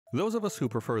Those of us who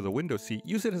prefer the window seat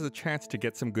use it as a chance to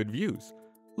get some good views.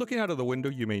 Looking out of the window,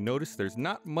 you may notice there's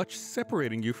not much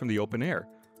separating you from the open air.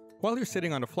 While you're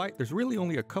sitting on a flight, there's really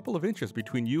only a couple of inches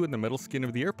between you and the metal skin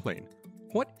of the airplane.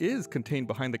 What is contained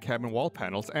behind the cabin wall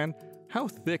panels, and how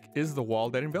thick is the wall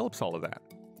that envelops all of that?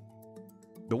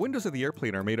 The windows of the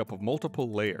airplane are made up of multiple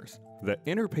layers. The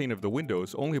inner pane of the window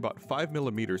is only about 5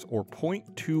 millimeters or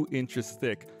 0.2 inches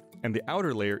thick, and the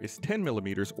outer layer is 10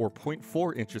 millimeters or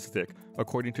 0.4 inches thick,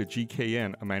 according to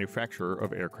GKN, a manufacturer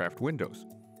of aircraft windows.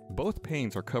 Both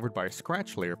panes are covered by a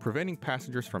scratch layer, preventing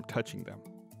passengers from touching them.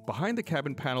 Behind the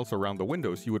cabin panels around the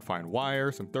windows, you would find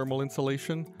wires and thermal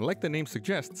insulation. Like the name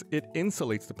suggests, it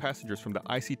insulates the passengers from the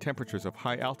icy temperatures of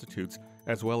high altitudes,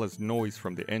 as well as noise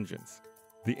from the engines.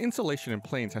 The insulation in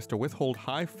planes has to withhold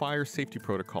high fire safety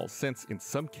protocols since, in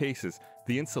some cases,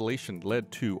 the insulation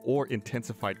led to or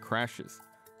intensified crashes.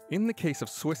 In the case of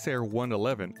Swissair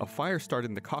 111, a fire started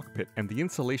in the cockpit and the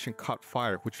insulation caught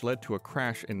fire, which led to a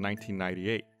crash in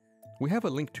 1998. We have a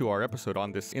link to our episode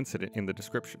on this incident in the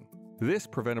description. This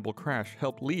preventable crash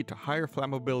helped lead to higher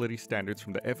flammability standards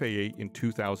from the FAA in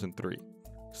 2003.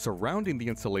 Surrounding the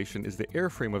insulation is the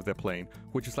airframe of the plane,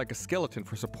 which is like a skeleton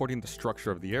for supporting the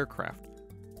structure of the aircraft.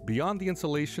 Beyond the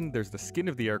insulation, there's the skin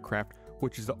of the aircraft,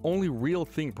 which is the only real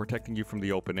thing protecting you from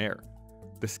the open air.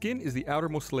 The skin is the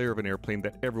outermost layer of an airplane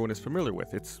that everyone is familiar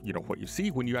with. It's, what you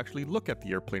see when you actually look at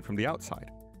the airplane from the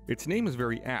outside. Its name is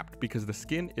very apt because the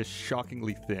skin is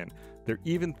shockingly thin. They're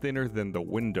even thinner than the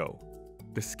window.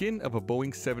 The skin of a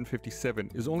Boeing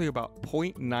 757 is only about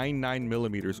 0.99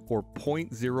 millimeters or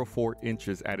 0.04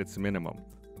 inches at its minimum.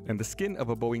 And the skin of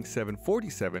a Boeing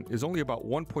 747 is only about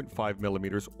 1.5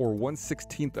 millimeters or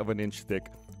 1/16th of an inch thick,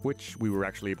 which we were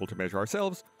actually able to measure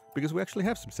ourselves because we actually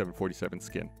have some 747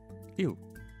 skin. Ew.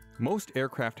 Most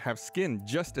aircraft have skin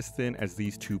just as thin as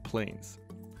these two planes.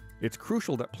 It's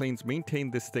crucial that planes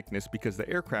maintain this thickness because the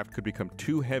aircraft could become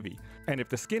too heavy, and if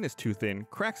the skin is too thin,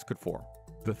 cracks could form.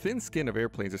 The thin skin of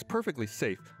airplanes is perfectly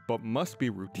safe, but must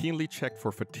be routinely checked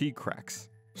for fatigue cracks.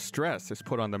 Stress is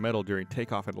put on the metal during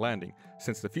takeoff and landing,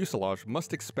 since the fuselage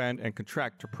must expand and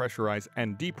contract to pressurize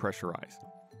and depressurize.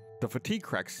 The fatigue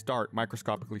cracks start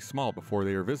microscopically small before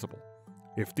they are visible.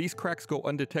 If these cracks go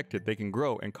undetected, they can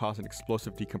grow and cause an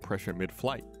explosive decompression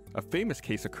mid-flight. A famous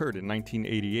case occurred in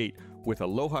 1988 with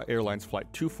Aloha Airlines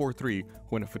Flight 243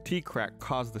 when a fatigue crack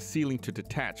caused the ceiling to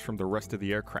detach from the rest of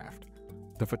the aircraft.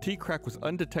 The fatigue crack was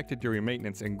undetected during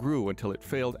maintenance and grew until it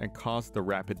failed and caused the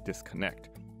rapid disconnect.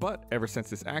 But ever since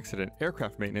this accident,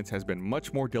 aircraft maintenance has been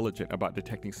much more diligent about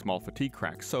detecting small fatigue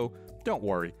cracks, so don't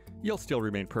worry, you'll still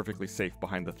remain perfectly safe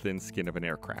behind the thin skin of an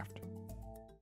aircraft.